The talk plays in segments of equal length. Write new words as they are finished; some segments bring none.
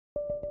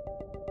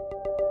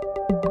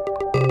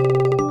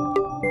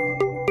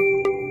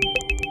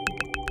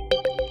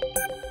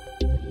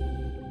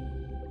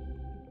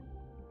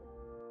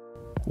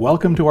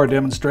Welcome to our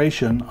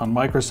demonstration on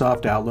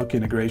Microsoft Outlook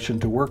integration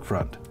to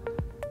Workfront.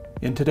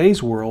 In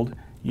today's world,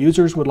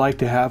 users would like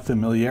to have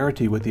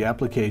familiarity with the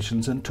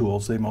applications and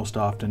tools they most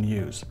often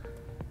use.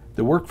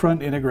 The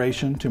Workfront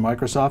integration to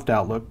Microsoft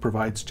Outlook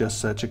provides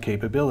just such a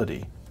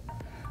capability.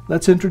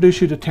 Let's introduce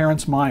you to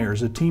Terrence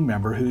Myers, a team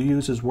member who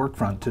uses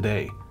Workfront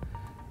today.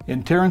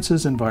 In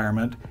Terrence's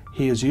environment,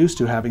 he is used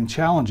to having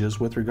challenges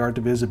with regard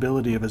to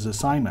visibility of his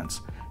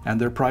assignments and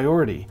their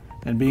priority,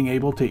 and being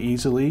able to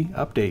easily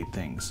update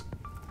things.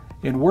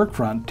 In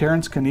Workfront,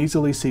 Terrence can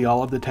easily see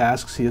all of the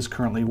tasks he is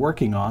currently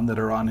working on that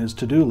are on his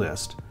to-do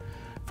list.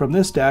 From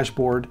this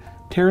dashboard,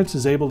 Terrence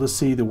is able to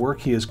see the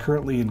work he is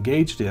currently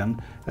engaged in,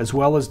 as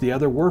well as the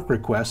other work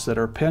requests that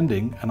are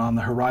pending and on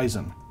the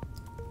horizon.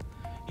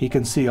 He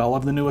can see all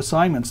of the new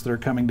assignments that are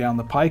coming down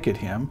the pike at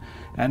him,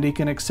 and he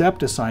can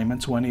accept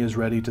assignments when he is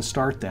ready to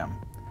start them.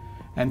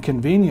 And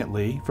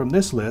conveniently, from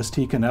this list,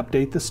 he can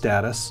update the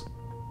status,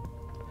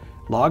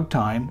 log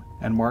time,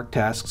 and mark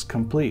tasks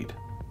complete.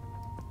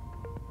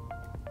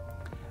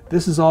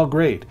 This is all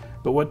great,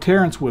 but what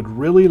Terrence would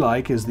really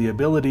like is the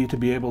ability to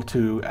be able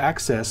to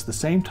access the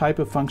same type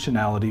of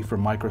functionality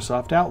from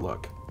Microsoft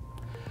Outlook.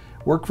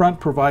 Workfront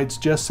provides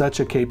just such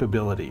a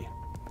capability.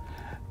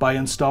 By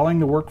installing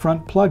the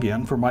Workfront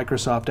plugin for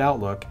Microsoft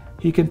Outlook,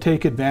 he can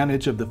take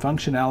advantage of the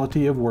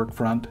functionality of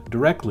Workfront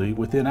directly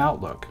within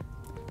Outlook.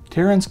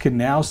 Terrence can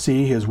now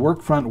see his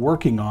Workfront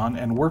working on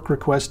and work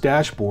request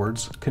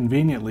dashboards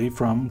conveniently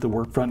from the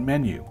Workfront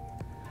menu.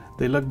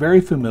 They look very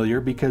familiar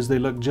because they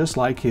look just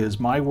like his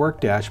My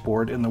Work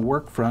dashboard in the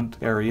Workfront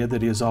area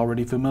that he is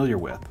already familiar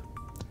with.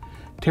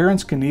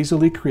 Terrence can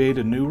easily create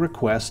a new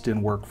request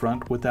in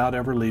Workfront without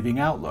ever leaving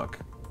Outlook.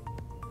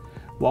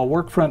 While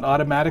Workfront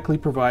automatically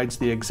provides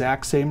the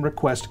exact same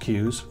request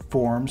queues,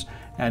 forms,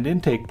 and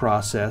intake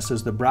process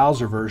as the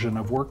browser version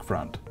of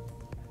Workfront.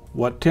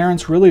 What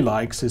Terrence really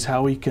likes is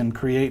how he can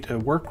create a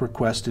work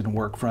request in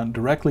Workfront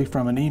directly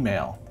from an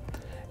email.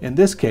 In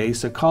this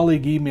case, a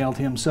colleague emailed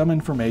him some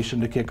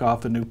information to kick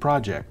off a new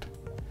project,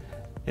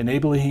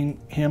 enabling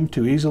him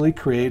to easily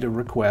create a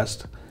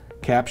request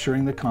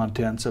capturing the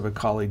contents of a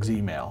colleague's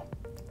email.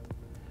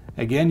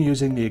 Again,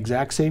 using the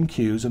exact same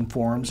queues and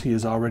forms he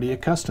is already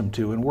accustomed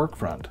to in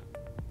Workfront.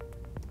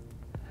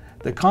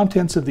 The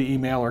contents of the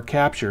email are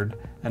captured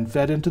and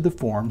fed into the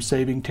form,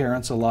 saving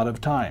Terrence a lot of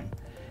time.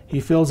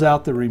 He fills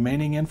out the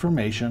remaining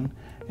information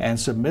and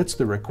submits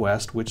the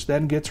request, which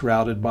then gets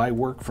routed by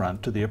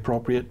Workfront to the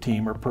appropriate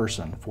team or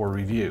person for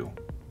review.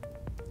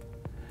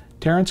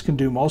 Terrence can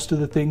do most of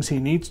the things he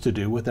needs to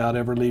do without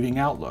ever leaving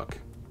Outlook.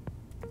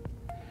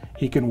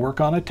 He can work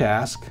on a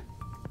task,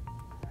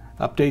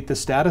 update the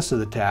status of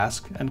the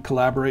task, and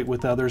collaborate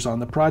with others on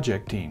the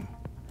project team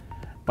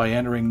by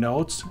entering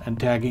notes and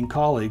tagging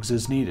colleagues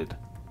as needed.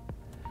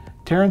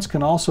 Terrence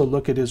can also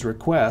look at his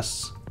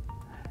requests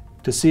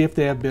to see if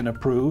they have been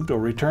approved or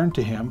returned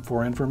to him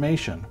for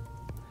information.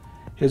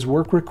 His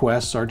work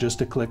requests are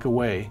just a click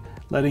away,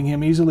 letting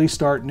him easily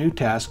start new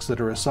tasks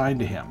that are assigned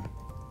to him.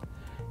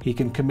 He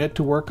can commit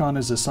to work on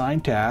his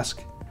assigned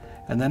task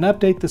and then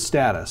update the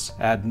status,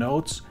 add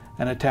notes,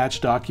 and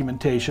attach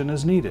documentation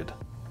as needed,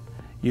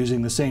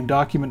 using the same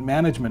document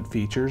management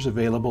features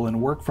available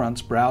in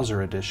Workfront's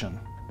browser edition.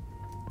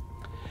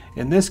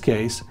 In this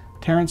case,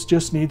 Terrence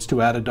just needs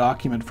to add a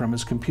document from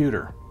his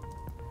computer,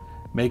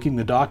 making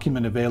the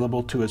document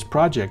available to his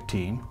project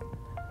team.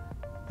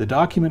 The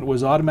document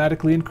was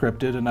automatically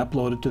encrypted and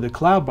uploaded to the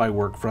cloud by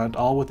Workfront,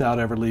 all without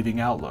ever leaving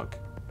Outlook.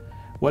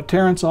 What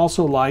Terrence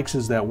also likes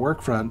is that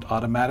Workfront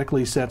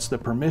automatically sets the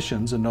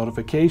permissions and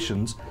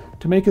notifications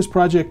to make his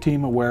project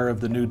team aware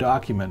of the new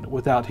document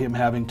without him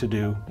having to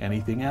do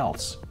anything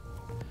else.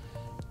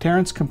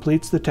 Terrence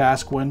completes the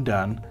task when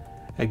done,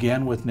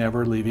 again with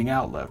never leaving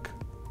Outlook.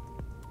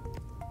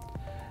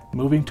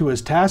 Moving to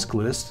his task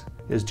list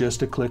is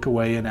just a click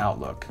away in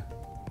Outlook,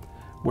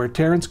 where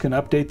Terrence can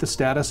update the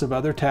status of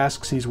other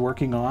tasks he's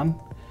working on,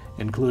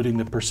 including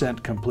the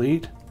 %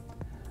 complete,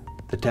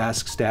 the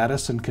task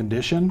status and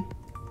condition,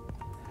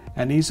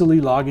 and easily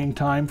logging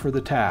time for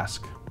the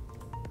task,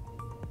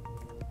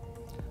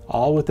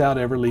 all without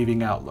ever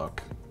leaving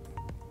Outlook.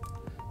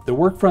 The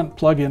Workfront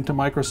plugin to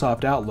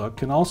Microsoft Outlook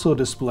can also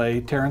display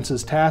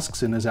Terrence's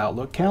tasks in his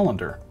Outlook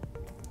calendar,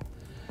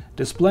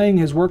 displaying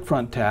his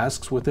Workfront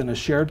tasks within a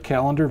shared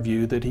calendar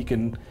view that he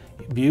can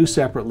view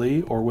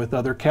separately or with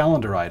other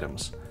calendar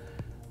items.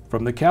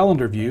 From the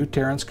calendar view,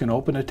 Terrence can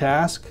open a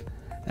task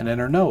and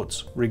enter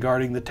notes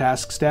regarding the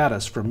task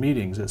status from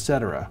meetings,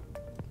 etc.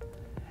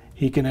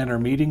 He can enter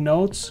meeting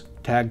notes,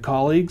 tag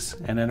colleagues,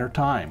 and enter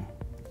time,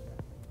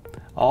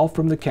 all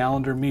from the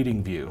calendar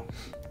meeting view.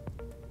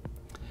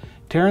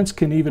 Terrence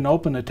can even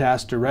open a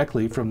task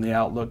directly from the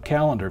Outlook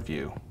calendar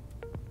view,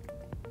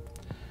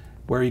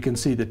 where he can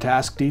see the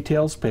task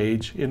details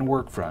page in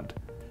Workfront.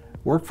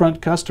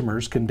 Workfront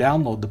customers can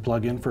download the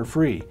plugin for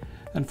free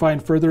and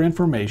find further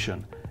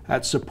information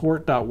at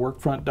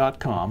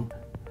support.workfront.com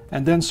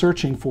and then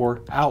searching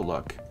for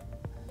Outlook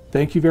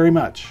Thank you very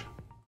much.